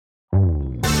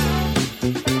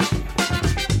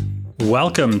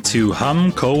Welcome to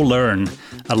HumCOE Learn,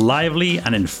 a lively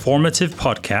and informative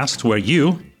podcast where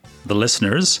you, the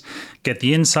listeners, get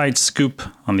the inside scoop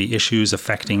on the issues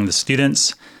affecting the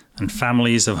students and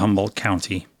families of Humboldt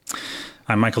County.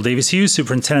 I'm Michael Davies-Hughes,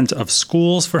 Superintendent of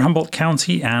Schools for Humboldt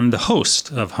County and the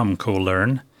host of HumCOE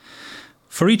Learn.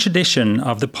 For each edition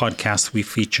of the podcast, we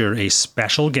feature a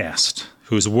special guest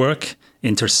whose work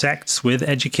intersects with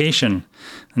education.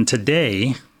 And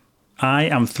today, I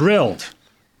am thrilled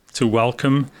to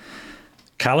welcome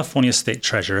California State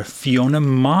Treasurer Fiona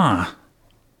Ma.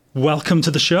 Welcome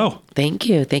to the show. Thank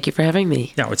you. Thank you for having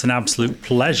me. Yeah, it's an absolute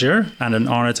pleasure and an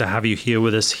honor to have you here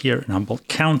with us here in Humboldt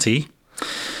County.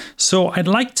 So I'd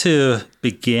like to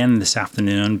begin this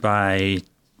afternoon by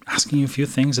asking you a few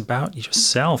things about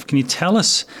yourself. Can you tell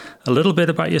us a little bit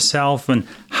about yourself and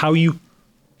how you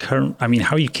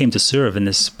came to serve in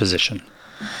this position?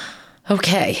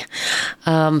 Okay.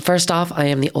 First off, I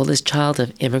am the oldest child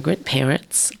of immigrant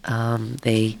parents.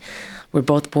 They were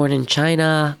both born in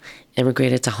China,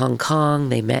 immigrated to Hong Kong.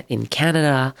 They met in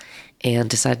Canada and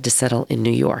decided to settle in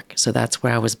New York. So that's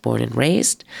where I was born and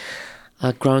raised.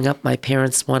 Growing up, my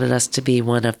parents wanted us to be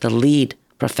one of the lead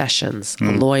professions, a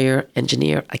lawyer,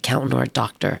 engineer, accountant, or a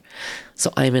doctor.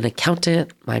 So I'm an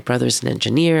accountant, my brother's an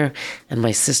engineer, and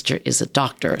my sister is a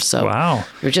doctor. So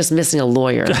We're just missing a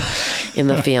lawyer in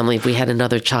the family. If we had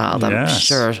another child, I'm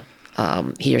sure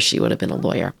he or she would have been a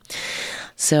lawyer.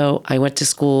 So I went to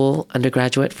school,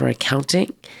 undergraduate for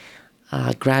accounting,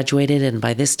 graduated, and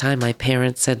by this time my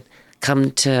parents had come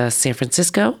to San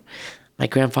Francisco. My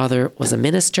grandfather was a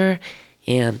minister,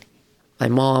 and my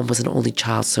mom was an only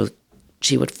child, so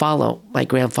she would follow my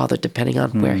grandfather depending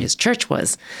on where his church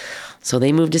was. So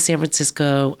they moved to San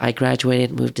Francisco. I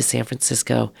graduated, moved to San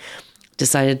Francisco,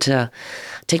 decided to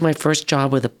take my first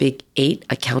job with a Big 8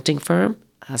 accounting firm,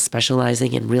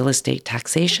 specializing in real estate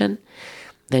taxation,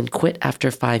 then quit after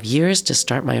 5 years to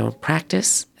start my own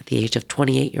practice at the age of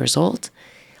 28 years old,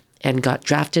 and got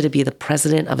drafted to be the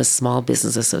president of a small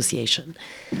business association.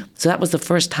 So that was the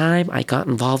first time I got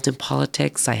involved in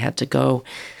politics. I had to go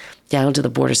down to the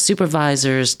Board of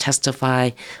Supervisors, testify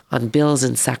on bills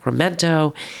in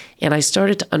Sacramento, and I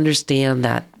started to understand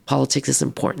that politics is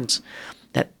important,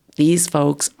 that these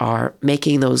folks are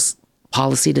making those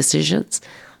policy decisions,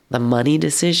 the money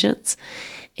decisions,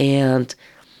 and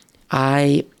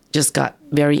I just got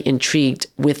very intrigued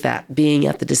with that, being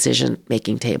at the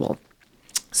decision-making table.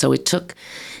 So it took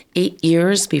 8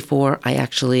 years before I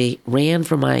actually ran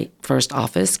for my first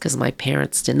office because my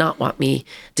parents did not want me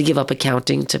to give up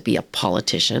accounting to be a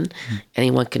politician.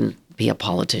 Anyone can be a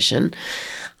politician.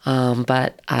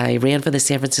 But I ran for the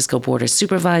San Francisco Board of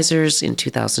Supervisors in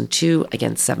 2002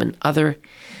 against 7 other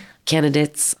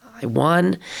candidates. I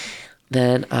won.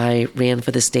 Then I ran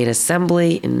for the State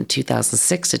Assembly in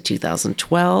 2006 to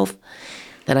 2012.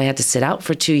 Then I had to sit out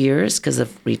for 2 years because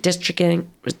of redistricting,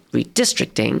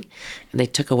 and they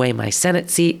took away my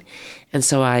Senate seat. And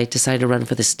so I decided to run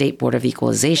for the State Board of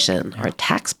Equalization, or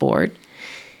tax board.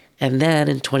 And then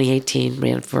in 2018,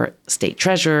 ran for state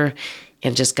treasurer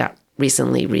and just got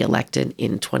recently reelected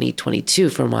in 2022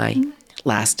 for my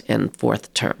last and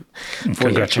fourth term.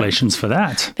 Congratulations for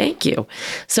that. Thank you.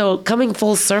 So coming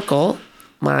full circle,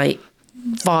 my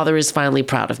father is finally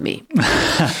proud of me.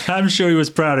 I'm sure he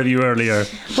was proud of you earlier.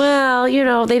 Well,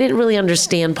 they didn't really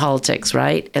understand politics,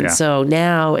 right? And so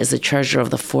now, as the treasurer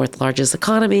of the 4th largest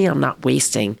economy, I'm not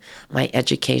wasting my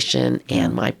education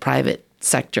and my private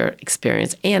sector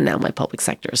experience and now my public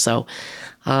sector. So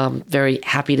very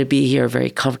happy to be here,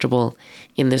 very comfortable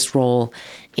in this role.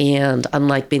 And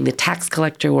unlike being the tax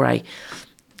collector where I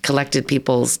collected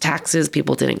people's taxes,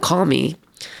 people didn't call me.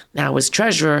 Now, as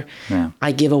treasurer,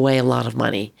 I give away a lot of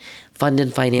money, fund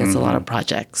and finance a lot of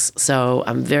projects. So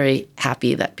I'm very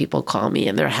happy that people call me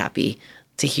and they're happy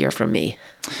to hear from me.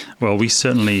 Well, we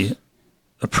certainly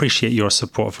appreciate your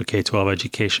support for K-12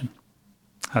 education.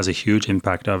 It has a huge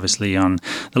impact, obviously, on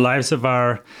the lives of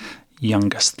our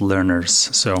youngest learners.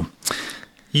 So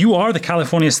you are the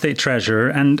California State Treasurer.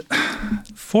 And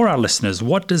for our listeners,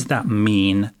 what does that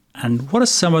mean? And what are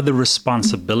some of the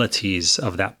responsibilities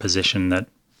of that position that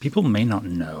people may not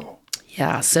know?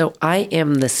 Yeah, so I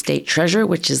am the state treasurer,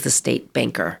 which is the state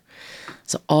banker.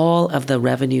 So all of the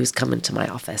revenues come into my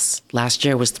office. Last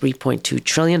year was $3.2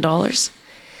 trillion.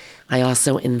 I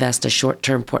also invest a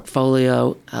short-term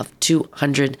portfolio of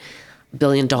 $200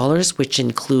 billion, which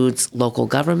includes local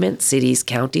government, cities,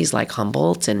 counties like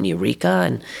Humboldt and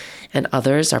Eureka and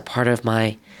others are part of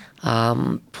my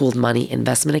pooled money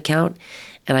investment account.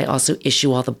 And I also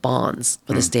issue all the bonds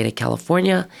for the state of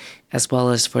California, as well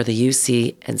as for the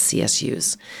UC and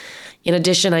CSUs. In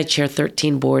addition, I chair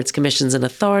 13 boards, commissions, and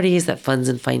authorities that funds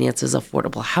and finances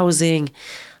affordable housing,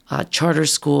 charter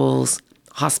schools,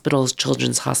 hospitals,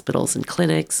 children's hospitals and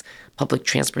clinics, public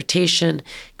transportation,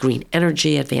 green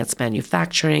energy, advanced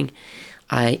manufacturing.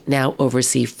 I now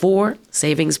oversee 4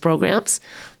 savings programs.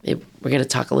 We're going to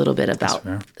talk a little bit about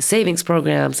savings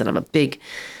programs, and I'm a big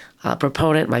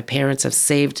proponent. My parents have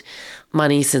saved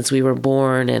money since we were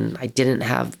born, and I didn't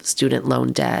have student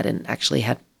loan debt and actually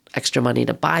had extra money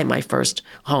to buy my first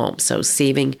home. So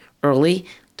saving early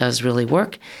does really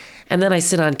work. And then I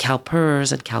sit on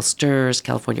CalPERS and CalSTRS,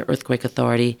 California Earthquake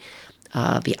Authority,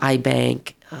 the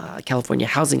iBank, California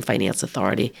Housing Finance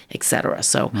Authority, et cetera.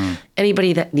 So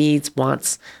anybody that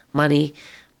wants money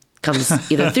comes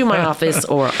either through my office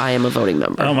or I am a voting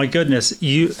member. Oh my goodness,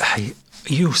 you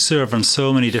serve on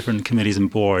so many different committees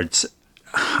and boards.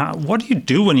 What do you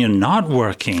do when you're not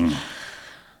working?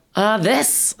 I'm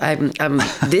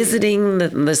visiting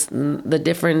the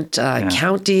different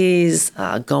counties,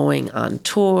 going on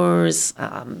tours,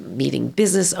 meeting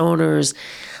business owners.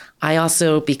 I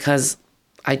also, because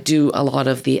I do a lot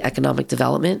of the economic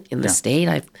development in the state,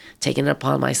 I've taken it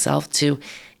upon myself to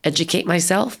educate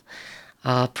myself,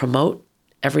 promote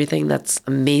everything that's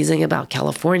amazing about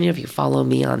California. If you follow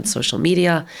me on social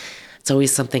media, it's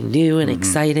always something new and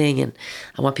exciting, and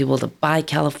I want people to buy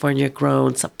California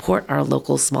grown, support our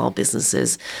local small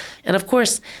businesses. And of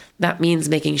course, that means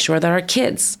making sure that our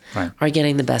kids are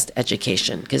getting the best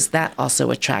education, because that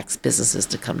also attracts businesses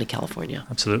to come to California.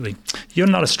 Absolutely. You're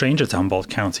not a stranger to Humboldt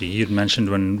County. You'd mentioned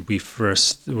when we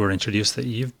first were introduced that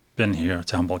you've been here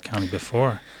to Humboldt County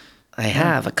before. I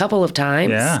have a couple of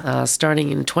times,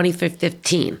 starting in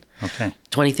 2015. Okay.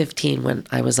 2015, when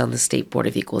I was on the State Board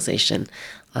of Equalization,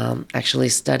 actually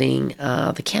studying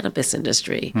the cannabis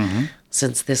industry,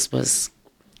 since this was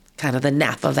kind of the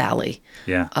Napa Valley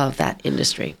of that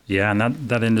industry. Yeah, and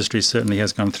that industry certainly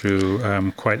has gone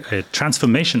through quite a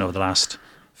transformation over the last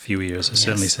few years,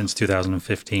 certainly since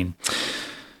 2015.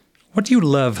 What do you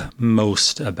love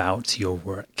most about your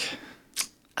work?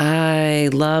 I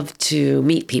love to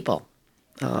meet people.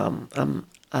 I'm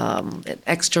an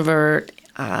extrovert.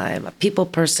 I'm a people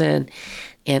person.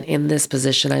 And in this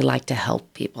position, I like to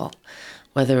help people,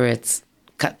 whether it's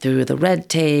cut through the red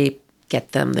tape,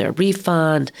 get them their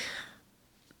refund,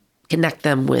 connect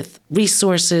them with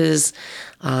resources.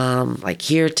 Like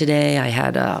here today, I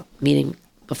had a meeting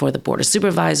before the Board of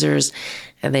Supervisors,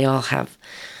 and they all have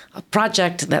a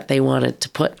project that they wanted to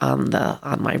put on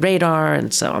my radar,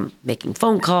 and so I'm making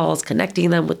phone calls, connecting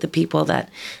them with the people that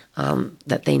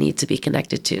they need to be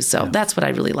connected to. So that's what I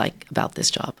really like about this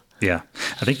job. Yeah,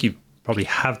 I think you probably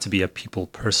have to be a people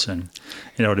person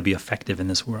in order to be effective in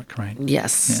this work, right?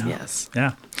 Yes,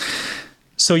 Yeah.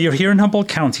 So you're here in Humboldt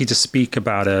County to speak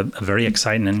about a very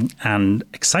exciting and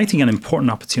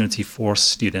important opportunity for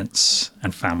students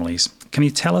and families. Can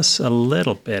you tell us a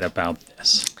little bit about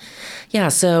this? Yeah,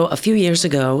 so a few years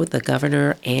ago, the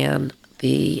governor and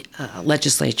the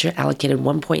legislature allocated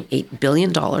 $1.8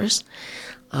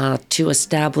 billion to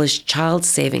establish child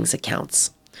savings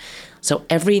accounts. So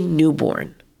every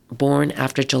newborn born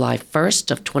after July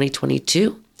 1st of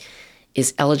 2022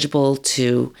 is eligible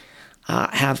to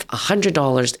have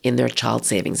 $100 in their child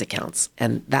savings accounts.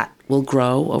 And that will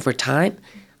grow over time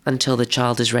until the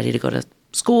child is ready to go to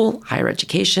school, higher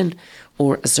education,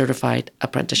 or a certified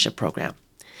apprenticeship program.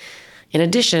 In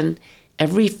addition,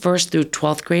 every 1st through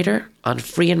 12th grader on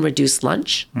free and reduced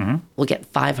lunch will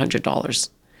get $500.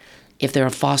 If they're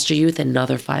a foster youth,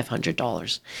 another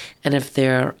 $500. And if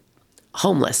they're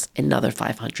homeless, another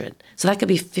 $500. So that could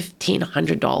be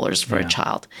 $1,500 for a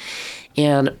child.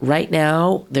 And right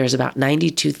now, there's about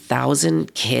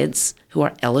 92,000 kids who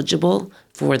are eligible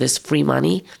for this free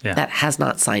money that has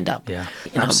not signed up. Yeah,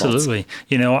 absolutely.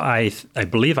 You know, I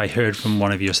believe I heard from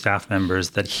one of your staff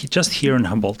members that just here in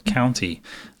Humboldt County,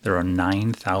 there are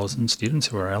 9,000 students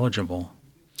who are eligible.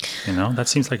 You know, that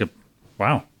seems like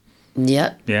wow.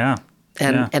 Yep. Yeah.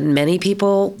 And many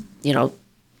people,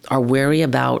 are wary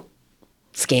about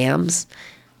scams.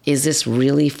 Is this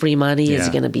really free money? Yeah. Is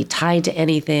it going to be tied to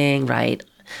anything, right?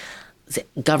 Is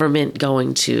it government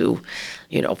going to,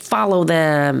 follow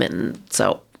them? And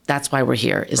so that's why we're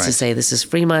here, is to say this is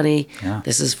free money. Yeah.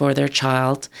 This is for their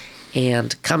child,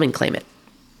 and come and claim it.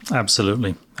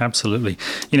 Absolutely. Absolutely.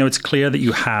 It's clear that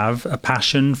you have a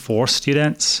passion for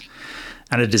students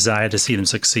and a desire to see them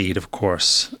succeed, of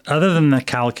course. Other than the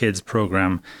CalKIDS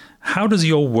program, how does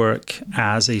your work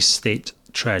as a state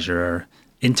treasurer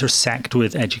intersect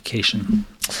with education?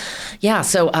 Yeah,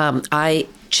 so I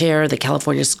chair the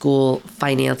California School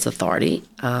Finance Authority,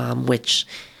 which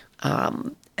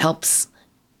helps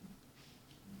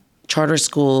charter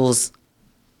schools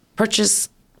purchase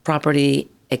property,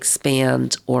 expand,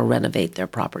 or renovate their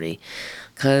property.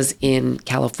 Because in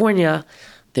California,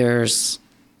 there's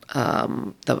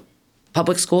the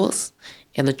public schools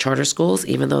and the charter schools,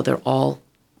 even though they're all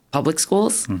public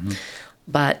schools.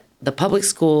 But the public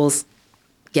schools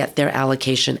get their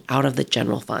allocation out of the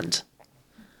general fund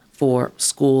for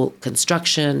school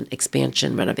construction,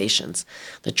 expansion, renovations.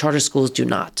 The charter schools do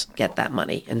not get that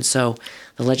money. And so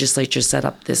the legislature set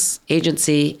up this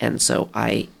agency, and so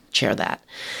I chair that.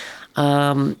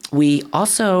 We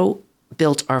also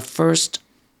built our first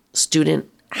student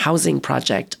housing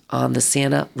project on the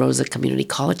Santa Rosa Community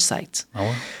College site.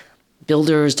 Oh.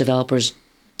 Builders, developers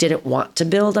didn't want to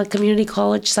build on community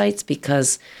college sites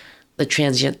because the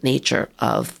transient nature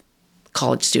of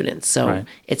college students. So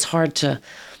it's hard to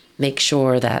make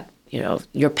sure that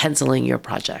you're penciling your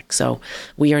project. So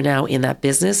we are now in that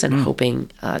business and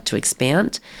hoping to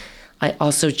expand. I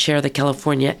also chair the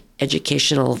California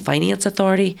Educational Finance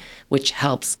Authority, which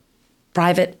helps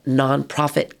private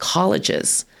nonprofit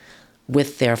colleges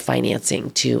with their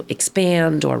financing to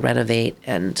expand or renovate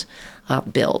and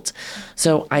build.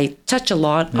 So I touch a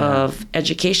lot of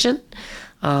education,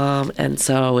 and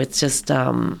so it's just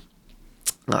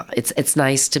it's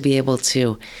nice to be able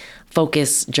to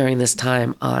focus during this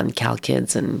time on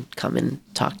CalKIDS and come and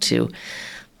talk to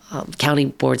county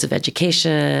boards of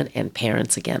education and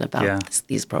parents again about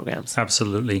these programs.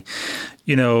 Absolutely.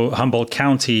 Humboldt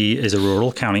County is a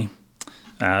rural county.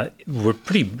 We're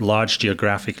pretty large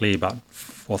geographically, about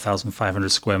 4,500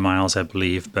 square miles, I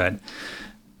believe. But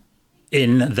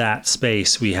in that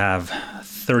space, we have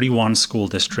 31 school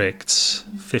districts,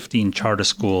 15 charter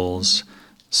schools,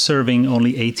 serving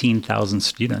only 18,000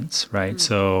 students, right?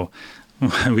 So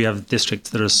we have districts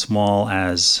that are as small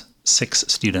as 6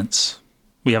 students.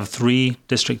 We have 3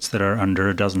 districts that are under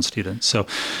a dozen students. So,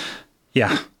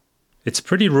 it's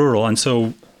pretty rural. And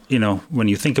so, when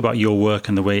you think about your work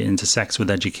and the way it intersects with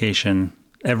education,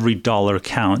 every dollar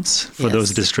counts for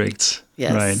those districts,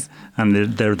 right? And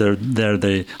they're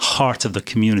the heart of the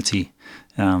community.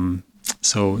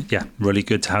 Really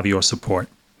good to have your support.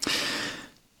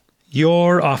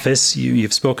 Your office,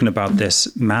 you've spoken about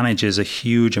this, manages a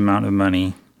huge amount of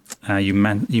money. You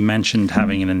mentioned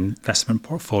having an investment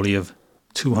portfolio of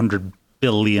 $200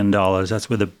 billion. That's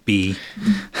with a B.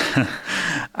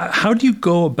 How do you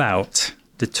go about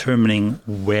determining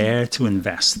where to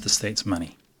invest the state's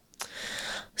money?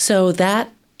 So that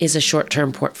is a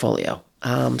short-term portfolio.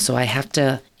 So I have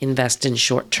to invest in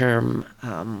short-term,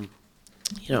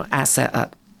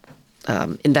 asset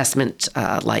investment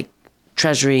like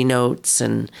treasury notes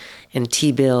and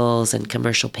T-bills and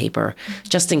commercial paper,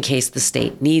 just in case the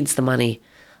state needs the money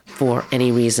for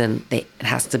any reason. It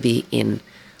has to be in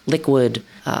liquid,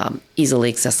 easily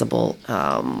accessible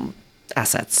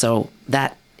assets. So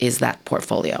that is that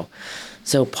portfolio.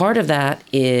 So part of that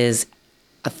is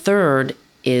a third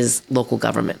is local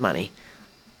government money,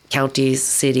 counties,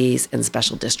 cities, and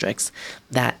special districts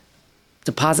that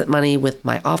deposit money with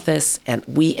my office and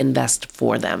we invest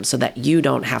for them so that you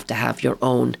don't have to have your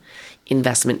own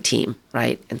investment team,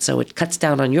 right? And so it cuts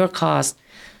down on your cost.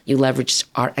 You leverage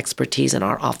our expertise in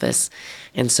our office.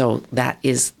 And so that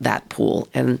is that pool.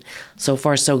 And so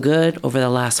far, so good. Over the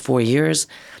last 4 years,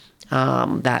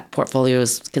 that portfolio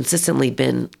has consistently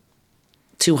been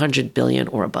 $200 billion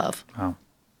or above. Wow.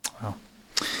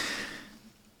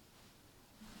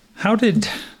 How did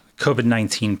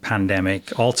COVID-19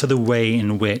 pandemic alter the way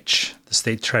in which the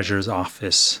State Treasurer's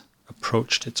Office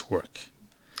approached its work?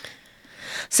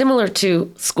 Similar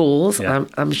to schools,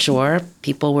 I'm sure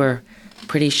people were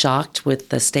pretty shocked with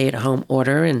the stay-at-home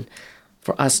order, and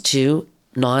for us too,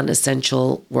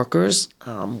 non-essential workers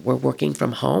were working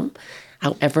from home.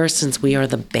 However, since we are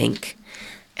the bank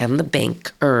and the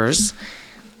bankers,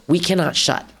 we cannot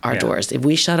shut our doors. If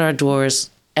we shut our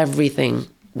doors, everything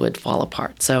would fall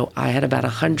apart. So I had about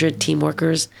 100 team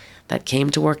workers that came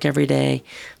to work every day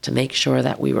to make sure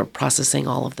that we were processing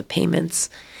all of the payments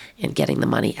and getting the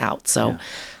money out. So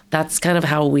that's kind of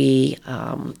how we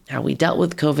dealt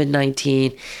with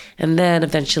COVID-19. And then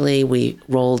eventually we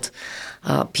rolled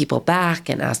people back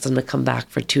and asked them to come back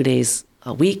for 2 days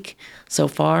a week. So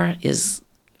far is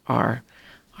our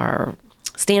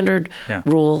standard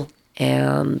rule,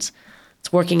 and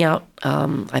it's working out.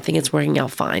 I think it's working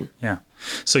out fine. Yeah.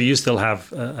 So you still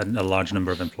have a large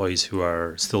number of employees who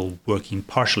are still working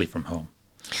partially from home?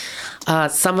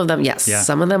 Some of them, yes. Yeah.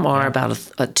 Some of them are about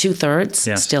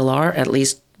 2/3 still are, at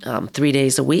least 3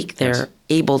 days a week. They're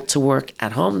able to work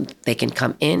at home. They can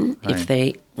come in if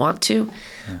they want to,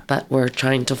 but we're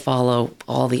trying to follow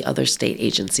all the other state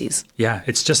agencies. Yeah,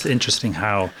 it's just interesting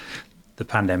how the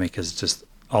pandemic has just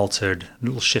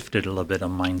shifted a little bit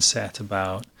on mindset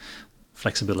about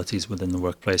flexibilities within the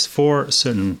workplace for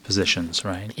certain positions,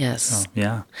 right? Yes. So,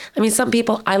 yeah. I mean, some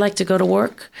people, I like to go to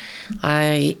work.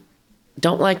 I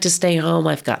don't like to stay home.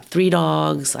 I've got 3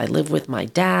 dogs. I live with my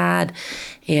dad,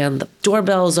 and the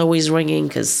doorbell is always ringing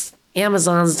because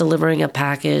Amazon's delivering a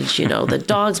package. You know, the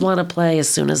dogs want to play as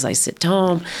soon as I sit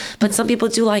home. But some people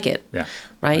do like it,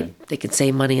 right? They could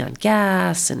save money on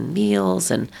gas and meals.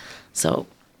 And so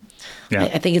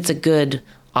I think it's a good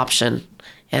option.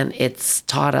 And it's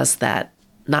taught us that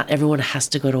not everyone has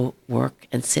to go to work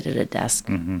and sit at a desk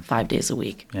 5 days a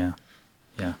week. Yeah.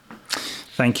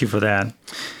 Thank you for that.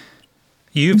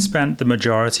 You've spent the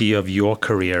majority of your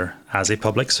career as a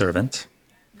public servant,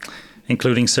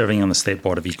 including serving on the State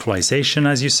Board of Equalization,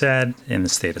 as you said, in the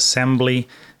State Assembly.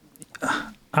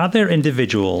 Are there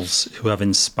individuals who have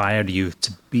inspired you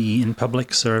to be in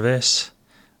public service?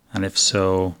 And if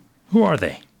so, who are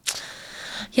they?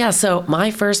 Yeah, so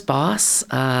my first boss,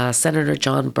 Senator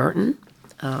John Burton,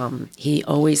 he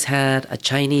always had a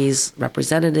Chinese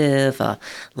representative, a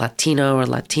Latino or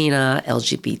Latina,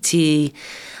 LGBT.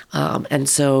 And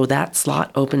so that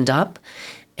slot opened up,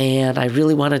 and I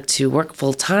really wanted to work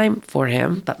full time for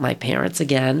him. But my parents,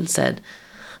 again, said,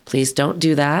 please don't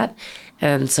do that.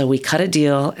 And so we cut a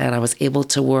deal, and I was able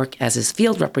to work as his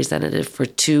field representative for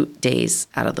 2 days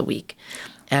out of the week.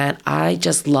 And I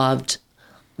just loved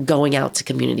going out to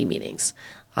community meetings.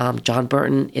 John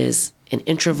Burton is an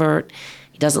introvert.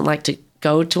 He doesn't like to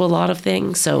go to a lot of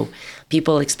things. So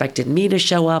people expected me to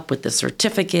show up with the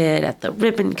certificate at the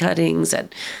ribbon cuttings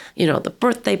and, the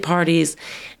birthday parties.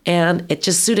 And it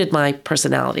just suited my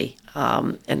personality.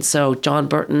 And so John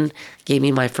Burton gave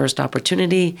me my first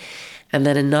opportunity. And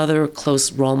then another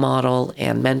close role model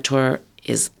and mentor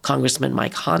is Congressman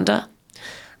Mike Honda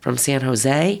from San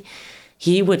Jose.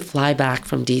 He would fly back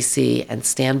from D.C. and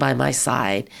stand by my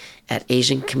side at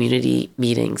Asian community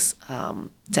meetings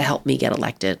to help me get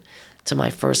elected to my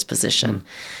first position.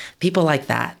 People like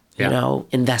that,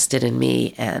 invested in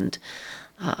me and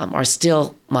are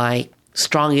still my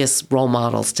strongest role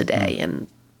models today. And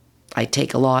I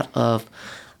take a lot of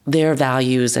their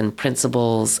values and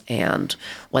principles and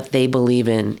what they believe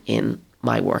in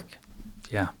my work.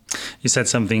 Yeah. You said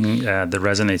something that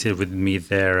resonated with me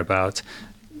there about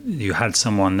you had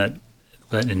someone that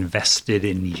invested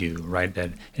in you, right? That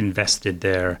invested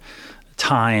their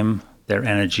time, their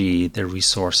energy, their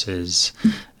resources,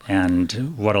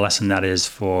 and what a lesson that is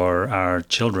for our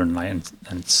children, right?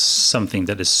 And something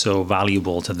that is so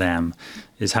valuable to them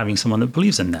is having someone that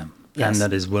believes in them and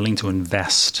that is willing to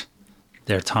invest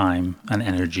their time and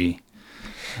energy.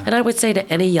 And I would say to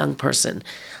any young person,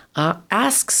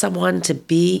 ask someone to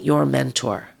be your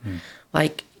mentor.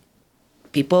 Like,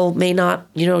 people may not,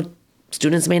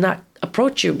 students may not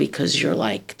approach you because you're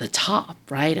like the top,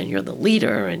 right? And you're the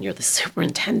leader and you're the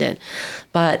superintendent.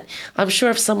 But I'm sure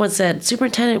if someone said,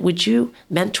 Superintendent, would you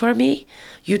mentor me?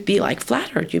 You'd be like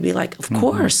flattered. You'd be like, of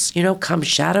course, come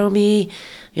shadow me,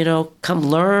 come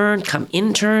learn, come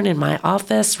intern in my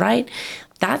office, right?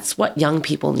 That's what young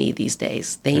people need these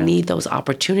days. They need those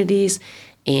opportunities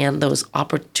and those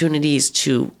opportunities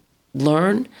to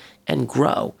learn and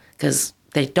grow because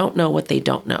they don't know what they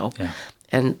don't know. Yeah.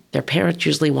 And their parents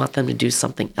usually want them to do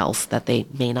something else that they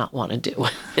may not want to do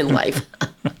in life.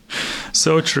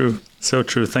 So true. So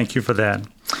true. Thank you for that.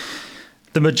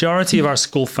 The majority of our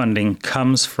school funding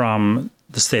comes from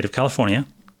the state of California.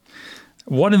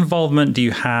 What involvement do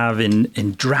you have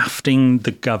in drafting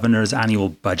the governor's annual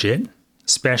budget,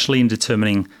 especially in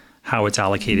determining how it's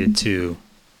allocated to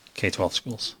K-12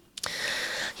 schools?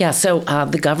 Yeah, so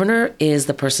the governor is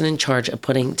the person in charge of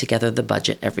putting together the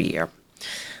budget every year.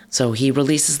 So he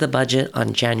releases the budget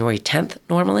on January 10th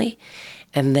normally,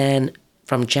 and then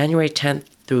from January 10th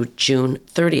through June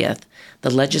 30th, the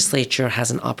legislature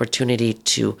has an opportunity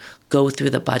to go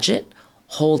through the budget,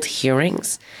 hold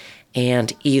hearings,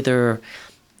 and either,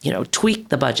 tweak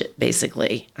the budget,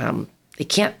 basically. They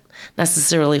can't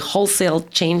necessarily wholesale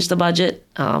change the budget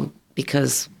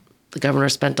because the governor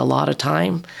spent a lot of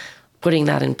time putting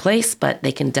that in place, but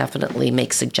they can definitely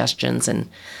make suggestions and,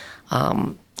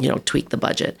 tweak the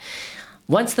budget.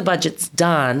 Once the budget's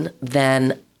done,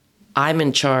 then I'm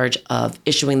in charge of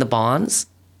issuing the bonds,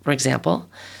 for example,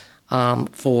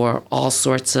 for all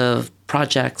sorts of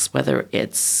projects, whether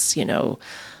it's,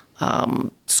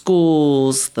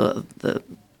 schools, the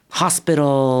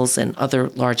hospitals, and other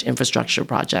large infrastructure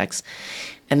projects.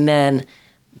 And then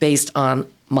based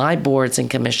on my boards and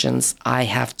commissions, I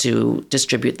have to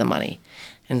distribute the money.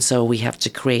 And so we have to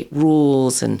create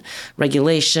rules and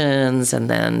regulations, and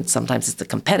then sometimes it's the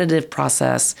competitive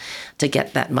process to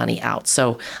get that money out.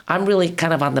 So I'm really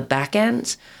kind of on the back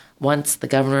end. Once the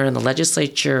governor and the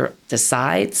legislature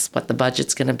decides what the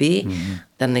budget's going to be,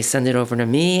 then they send it over to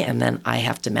me, and then I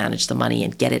have to manage the money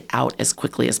and get it out as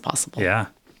quickly as possible. Yeah.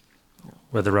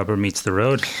 Where the rubber meets the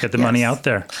road. Get the money out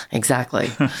there.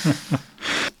 Exactly.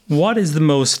 What is the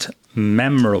most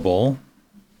memorable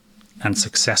and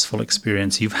successful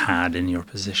experience you've had in your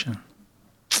position?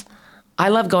 I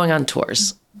love going on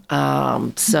tours.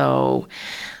 So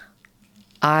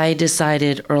I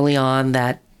decided early on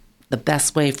that the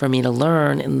best way for me to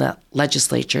learn in the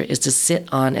legislature is to sit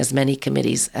on as many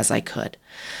committees as I could.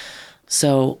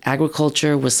 So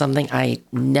agriculture was something I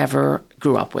never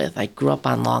grew up with. I grew up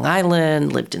on Long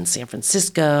Island, lived in San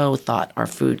Francisco, thought our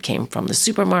food came from the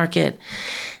supermarket.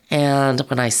 And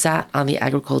when I sat on the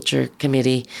agriculture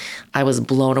committee, I was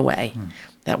blown away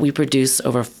that we produce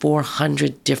over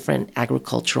 400 different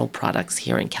agricultural products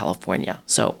here in California.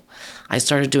 So I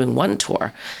started doing 1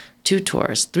 tour, 2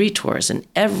 tours, 3 tours, and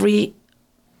every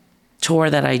tour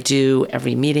that I do,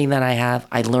 every meeting that I have,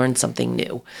 I learn something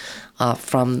new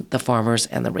from the farmers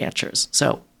and the ranchers.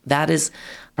 So that is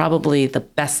probably the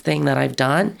best thing that I've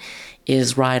done,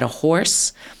 is ride a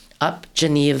horse up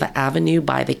Geneva Avenue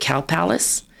by the Cow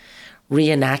Palace,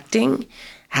 reenacting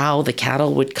how the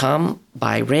cattle would come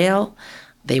by rail.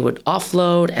 They would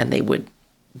offload and they would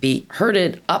be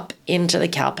herded up into the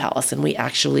Cow Palace. And we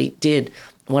actually did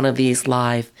one of these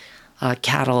live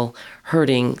cattle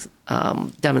herding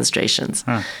demonstrations.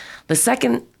 The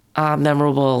second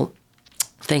memorable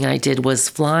thing I did was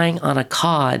flying on a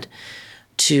cod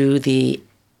to the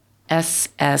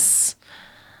SS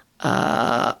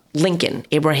Lincoln,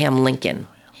 Abraham Lincoln,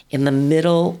 in the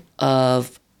middle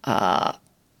of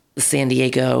San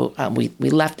Diego. We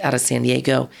left out of San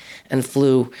Diego and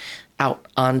flew out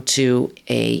onto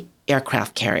a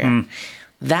aircraft carrier.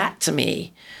 That to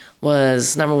me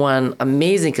was, number one,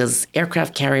 amazing, because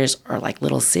aircraft carriers are like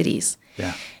little cities.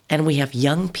 Yeah. And we have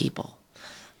young people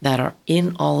that are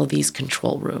in all of these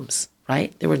control rooms,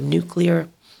 right? There were it's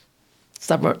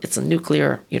a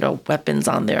nuclear, weapons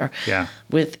on there. Yeah.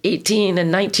 With 18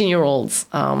 and 19-year-olds,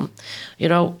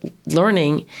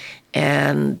 learning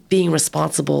and being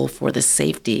responsible for the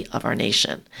safety of our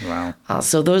nation. Wow.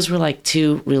 So those were like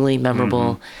 2 really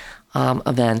memorable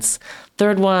events.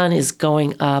 Third one is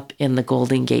going up in the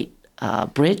Golden Gate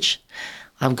Bridge.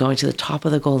 I'm going to the top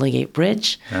of the Golden Gate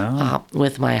Bridge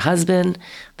with my husband.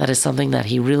 That is something that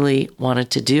he really wanted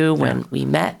to do. When we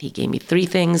met, he gave me 3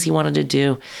 things he wanted to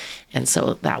do. And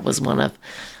so that was one of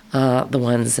the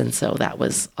ones. And so that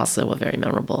was also a very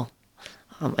memorable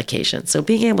occasion. So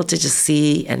being able to just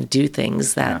see and do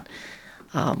things that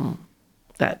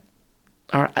that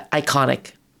are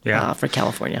iconic for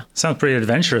California. Sounds pretty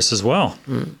adventurous as well.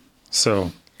 So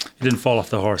you didn't fall off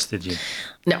the horse, did you?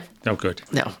 No. Oh, good.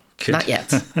 No, Good. not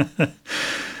yet.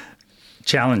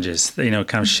 Challenges,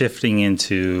 kind of shifting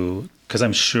into, because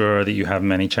I'm sure that you have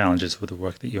many challenges with the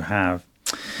work that you have.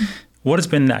 What has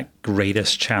been that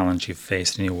greatest challenge you've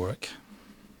faced in your work?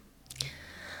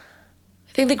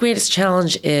 I think the greatest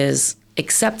challenge is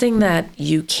accepting that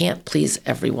you can't please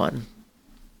everyone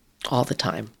all the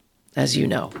time, as you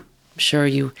know. I'm sure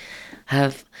you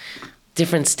have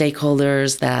different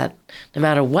stakeholders that no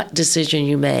matter what decision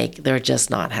you make, they're just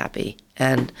not happy.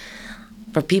 And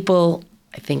for people,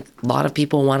 I think a lot of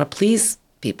people want to please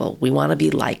people. We want to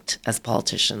be liked as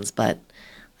politicians, but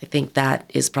I think that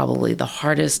is probably the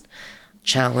hardest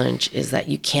challenge, is that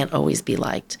you can't always be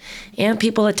liked. And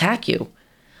people attack you,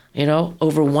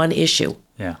 over one issue.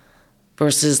 Yeah.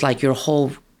 Versus like your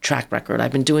whole track record.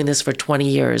 I've been doing this for 20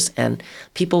 years, and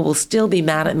people will still be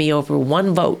mad at me over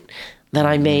one vote that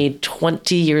I made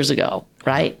 20 years ago,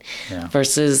 right? Yeah.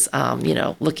 Versus,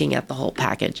 looking at the whole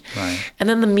package. Right. And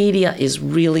then the media is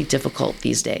really difficult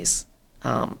these days.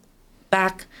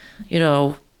 Back,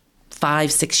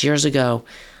 5-6 years ago,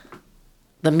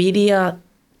 the media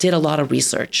did a lot of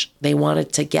research. They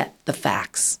wanted to get the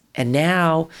facts. And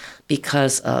now,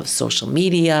 because of social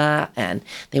media, and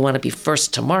they want to be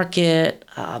first to market,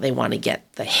 they want to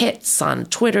get the hits on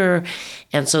Twitter.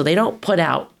 And so they don't put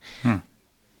out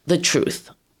the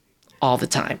truth all the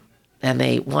time. And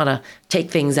they want to take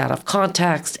things out of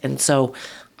context. And so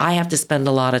I have to spend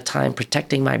a lot of time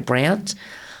protecting my brand.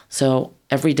 So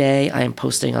every day I am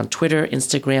posting on Twitter,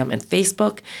 Instagram, and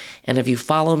Facebook. And if you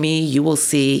follow me, you will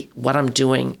see what I'm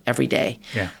doing every day.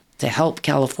 Yeah. to help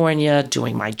California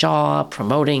doing my job,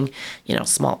 promoting,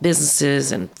 small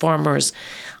businesses and farmers.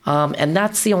 And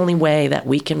that's the only way that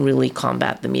we can really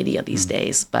combat the media these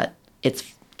days. But it's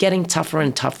getting tougher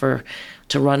and tougher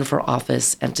to run for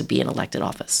office and to be in elected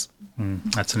office.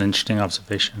 That's an interesting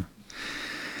observation.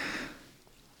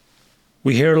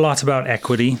 We hear a lot about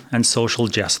equity and social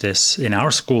justice in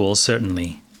our schools,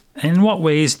 certainly. In what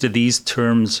ways do these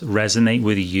terms resonate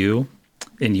with you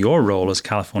in your role as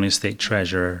California State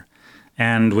Treasurer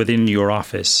and within your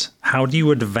office? How do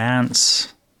you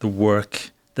advance the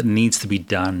work that needs to be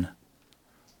done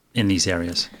in these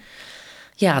areas?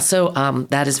 Yeah, so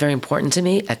that is very important to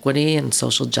me, equity and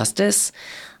social justice.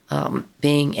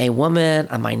 Being a woman,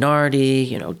 a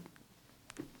minority,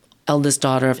 eldest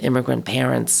daughter of immigrant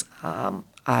parents,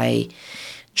 I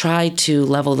try to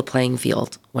level the playing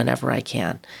field whenever I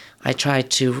can. I try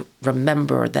to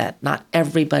remember that not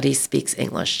everybody speaks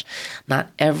English. Not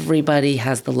everybody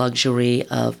has the luxury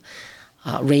of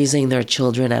raising their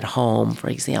children at home, for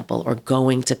example, or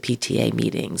going to PTA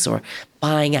meetings or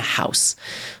buying a house.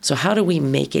 So how do we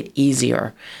make it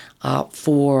easier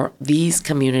for these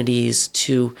communities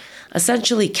to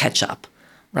essentially catch up,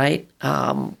 right?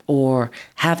 Or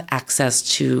have access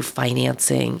to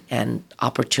financing and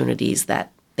opportunities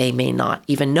that they may not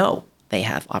even know they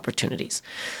have opportunities.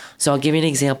 So I'll give you an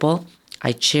example.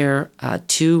 I chair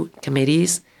 2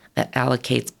 committees that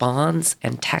allocates bonds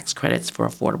and tax credits for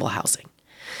affordable housing.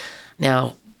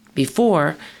 Now,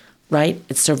 before, right,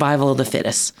 it's survival of the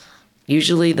fittest.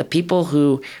 Usually the people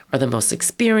who are the most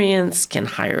experienced can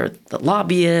hire the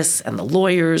lobbyists, and the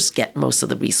lawyers get most of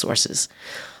the resources.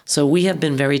 So we have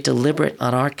been very deliberate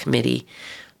on our committee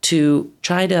to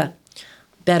try to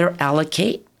better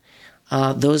allocate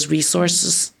those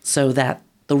resources so that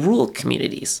the rural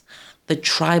communities, the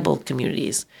tribal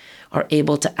communities, are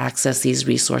able to access these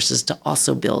resources to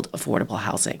also build affordable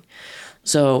housing.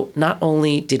 So not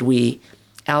only did we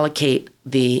allocate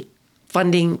the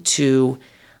funding to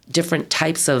different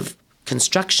types of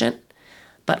construction,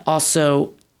 but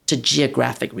also to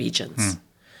geographic regions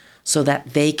so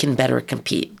that they can better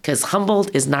compete. Because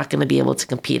Humboldt is not going to be able to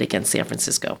compete against San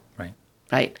Francisco.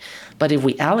 Right? But if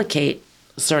we allocate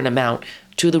a certain amount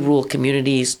to the rural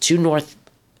communities, to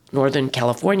Northern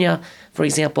California, for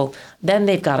example, then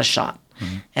they've got a shot.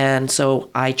 And so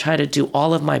I try to do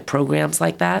all of my programs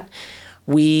like that.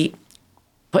 We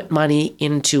put money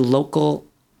into local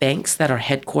banks that are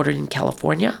headquartered in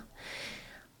California.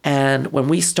 And when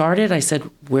we started, I said,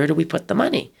 where do we put the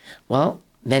money? Well,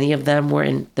 many of them were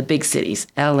in the big cities,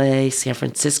 LA, San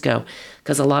Francisco,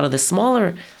 because a lot of the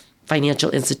smaller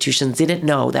financial institutions didn't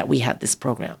know that we had this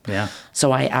program.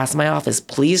 So I asked my office,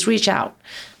 please reach out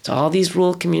to all these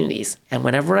rural communities. And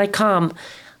whenever I come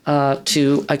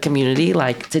to a community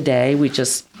like today,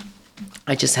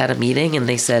 I just had a meeting and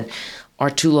they said, our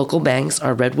 2 local banks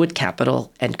are Redwood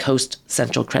Capital and Coast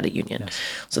Central Credit Union.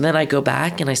 So then I go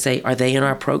back and I say, are they in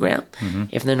our program?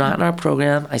 If they're not in our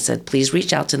program, I said, please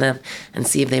reach out to them and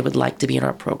see if they would like to be in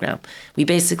our program. We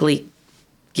basically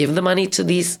give the money to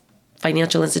these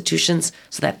financial institutions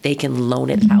so that they can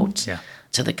loan it out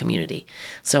to the community.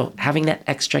 So having that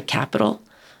extra capital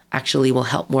actually will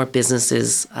help more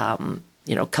businesses,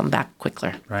 come back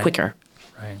quicker.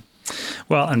 Right.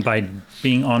 Well, and by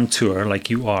being on tour like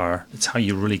you are, it's how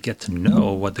you really get to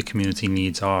know what the community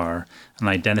needs are and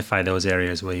identify those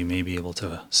areas where you may be able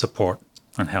to support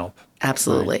and help.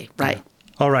 Absolutely. Right.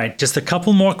 All right. Just a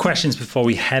couple more questions before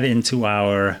we head into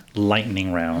our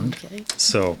lightning round. Okay.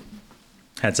 So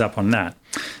heads up on that.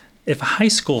 If a high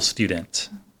school student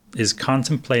is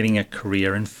contemplating a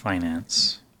career in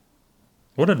finance,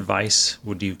 what advice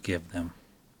would you give them?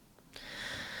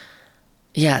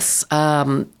 Yes.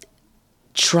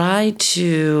 Try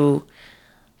to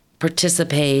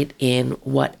participate in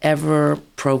whatever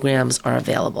programs are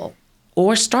available,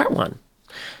 or start one.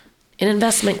 An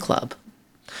investment club,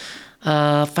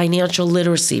 a financial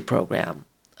literacy program.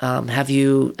 Have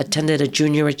you attended a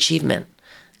junior achievement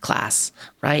class,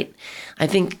 right? I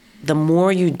think the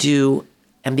more you do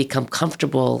and become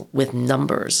comfortable with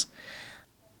numbers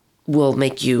will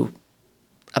make you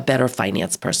a better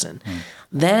finance person.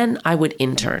 Then I would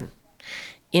intern.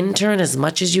 Intern as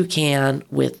much as you can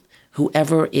with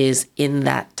whoever is in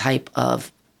that type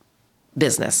of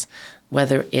business,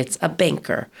 whether it's a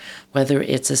banker, whether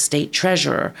it's a state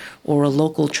treasurer or a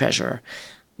local treasurer,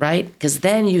 right? Because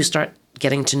then you start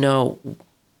getting to know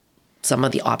some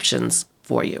of the options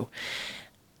for you.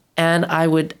 And I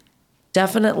would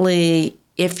definitely,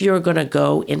 if you're going to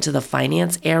go into the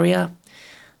finance area,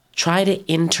 try to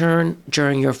intern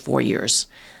during your 4 years,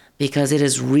 because it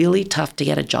is really tough to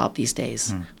get a job these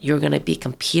days. You're going to be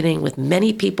competing with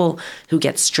many people who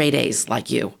get straight A's like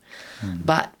you,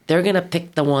 but they're going to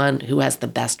pick the one who has the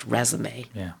best resume.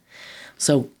 Yeah.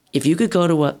 So if you could go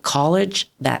to a college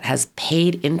that has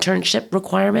paid internship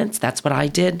requirements, that's what I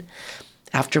did.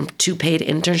 After 2 paid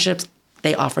internships,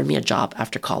 they offered me a job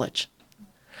after college.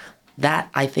 That,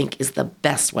 I think, is the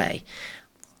best way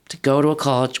to go to a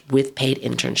college with paid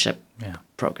internship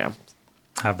program.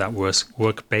 Have that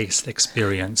work-based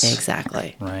experience.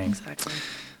 Exactly. Right. Exactly.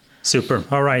 Super.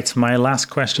 All right. My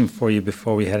last question for you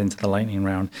before we head into the lightning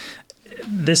round.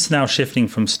 This now shifting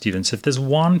from students. If there's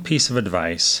one piece of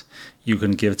advice you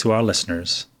can give to our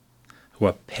listeners who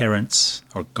are parents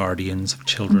or guardians of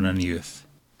children and youth.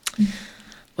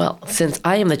 Well, since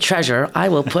I am the treasurer, I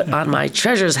will put on my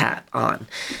treasurer's hat on.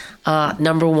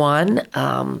 Number one,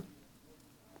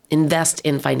 invest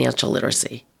in financial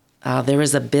literacy. There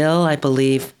is a bill, I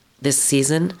believe, this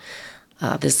season,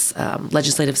 this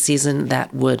legislative season,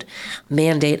 that would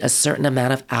mandate a certain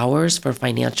amount of hours for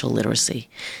financial literacy.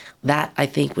 That, I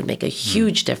think, would make a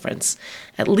huge difference.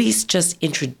 At least just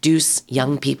introduce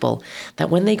young people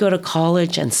that when they go to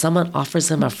college and someone offers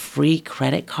them a free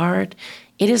credit card,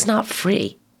 it is not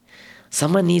free.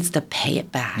 Someone needs to pay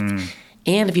it back.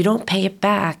 And if you don't pay it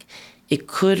back, it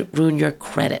could ruin your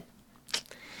credit.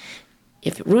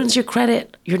 If it ruins your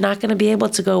credit, you're not going to be able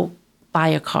to go buy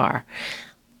a car,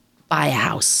 buy a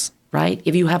house, right?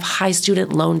 If you have high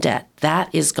student loan debt, that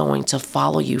is going to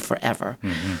follow you forever.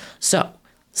 So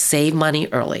save money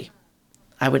early.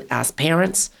 I would ask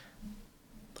parents,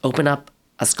 open up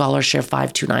a scholarship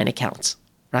 529 account,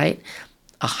 right?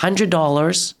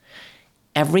 $100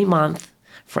 every month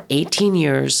for 18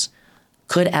 years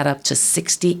could add up to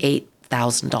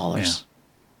 $68,000,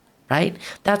 right?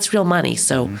 That's real money.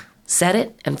 So set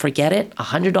it and forget it.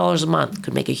 $100 a month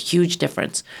could make a huge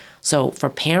difference. So for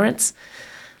parents,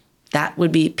 that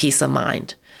would be peace of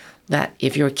mind. That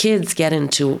if your kids get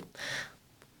into,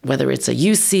 whether it's a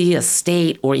UC, a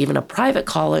state, or even a private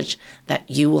college, that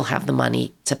you will have the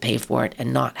money to pay for it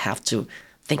and not have to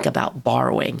think about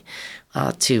borrowing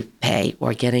to pay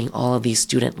or getting all of these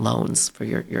student loans for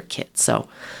your kids. So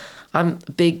I'm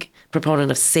a big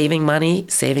proponent of saving money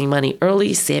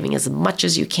early, saving as much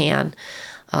as you can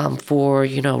for,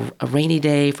 a rainy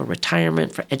day, for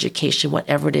retirement, for education,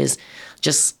 whatever it is.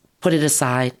 Just put it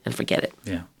aside and forget it.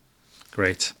 Yeah.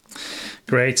 Great.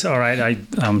 All right.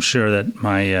 I'm sure that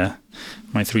my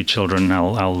 3 children,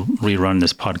 I'll rerun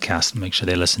this podcast and make sure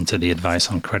they listen to the advice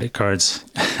on credit cards.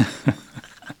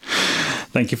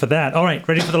 Thank you for that. All right.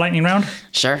 Ready for the lightning round?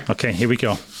 Sure. Okay, here we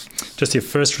go. Just your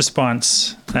first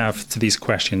response to these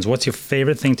questions. What's your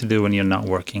favorite thing to do when you're not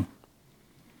working?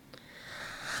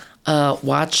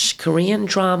 Watch Korean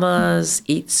dramas,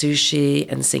 eat sushi,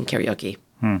 and sing karaoke.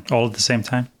 All at the same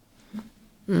time?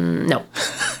 No.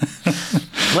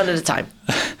 One at a time.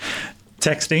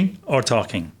 Texting or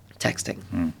talking?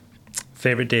 Texting.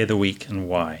 Favorite day of the week and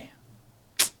why?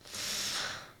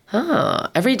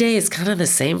 Every day is kind of the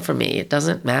same for me. It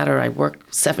doesn't matter. I work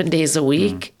 7 days a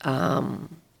week.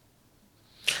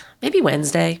 Maybe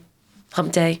Wednesday,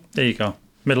 hump day. There you go.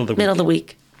 Middle of the week. Middle of the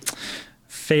week.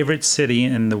 Favorite city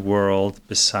in the world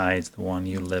besides the one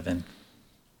you live in?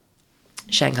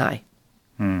 Shanghai.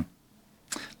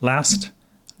 Last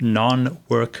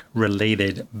non-work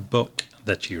related book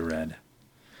that you read?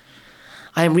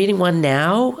 I'm reading one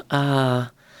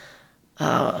now.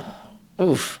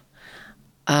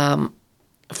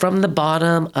 From the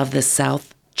Bottom of the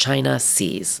South China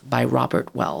Seas by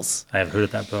Robert Wells. I have heard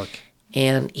of that book.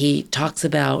 And he talks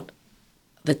about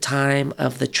the time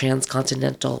of the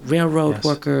transcontinental railroad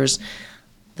workers,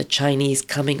 the Chinese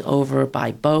coming over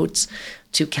by boats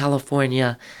to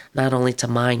California, not only to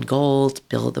mine gold,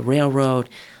 build the railroad,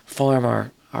 farm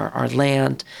our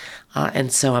land.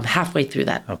 And so I'm halfway through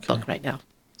that book right now.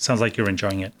 Sounds like you're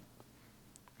enjoying it.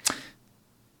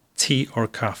 Tea or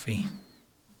coffee?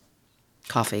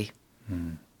 Coffee.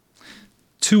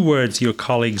 2 words your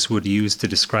colleagues would use to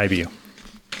describe you.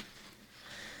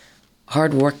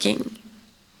 Hardworking,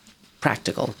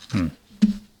 practical.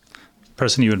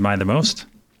 Person you admire the most?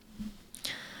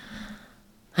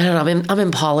 I don't know. I'm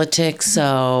in politics,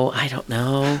 so I don't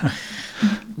know.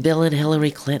 Bill and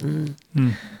Hillary Clinton.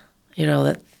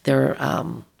 That they're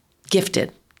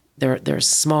gifted. They're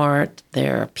smart.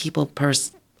 They're people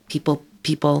persons.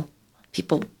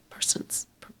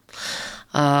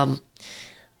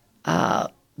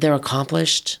 They're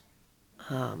accomplished.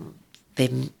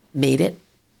 They've made it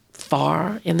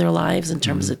far in their lives in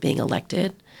terms of being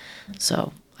elected.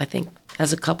 So I think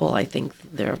as a couple, I think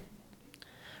they're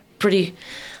pretty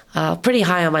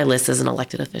high on my list as an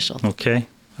elected official. Okay.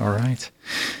 All right.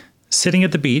 Sitting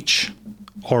at the beach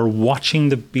or watching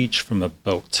the beach from a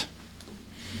boat?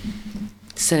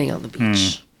 Sitting on the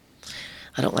beach.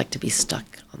 I don't like to be stuck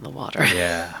on the water.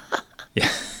 Yeah.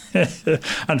 Yeah.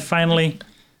 And finally,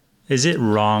 is it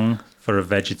wrong for a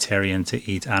vegetarian to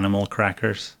eat animal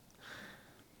crackers?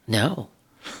 No,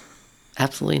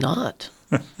 absolutely not.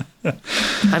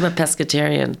 I'm a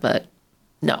pescatarian, but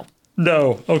no.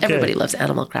 No. Okay. Everybody loves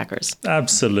animal crackers.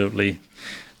 Absolutely.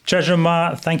 Treasurer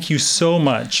Ma, thank you so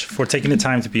much for taking the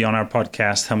time to be on our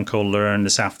podcast, HumCOE Learn,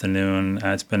 this afternoon.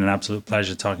 It's been an absolute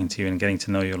pleasure talking to you and getting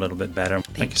to know you a little bit better.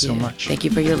 Thank you so much. Thank you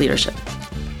for your leadership.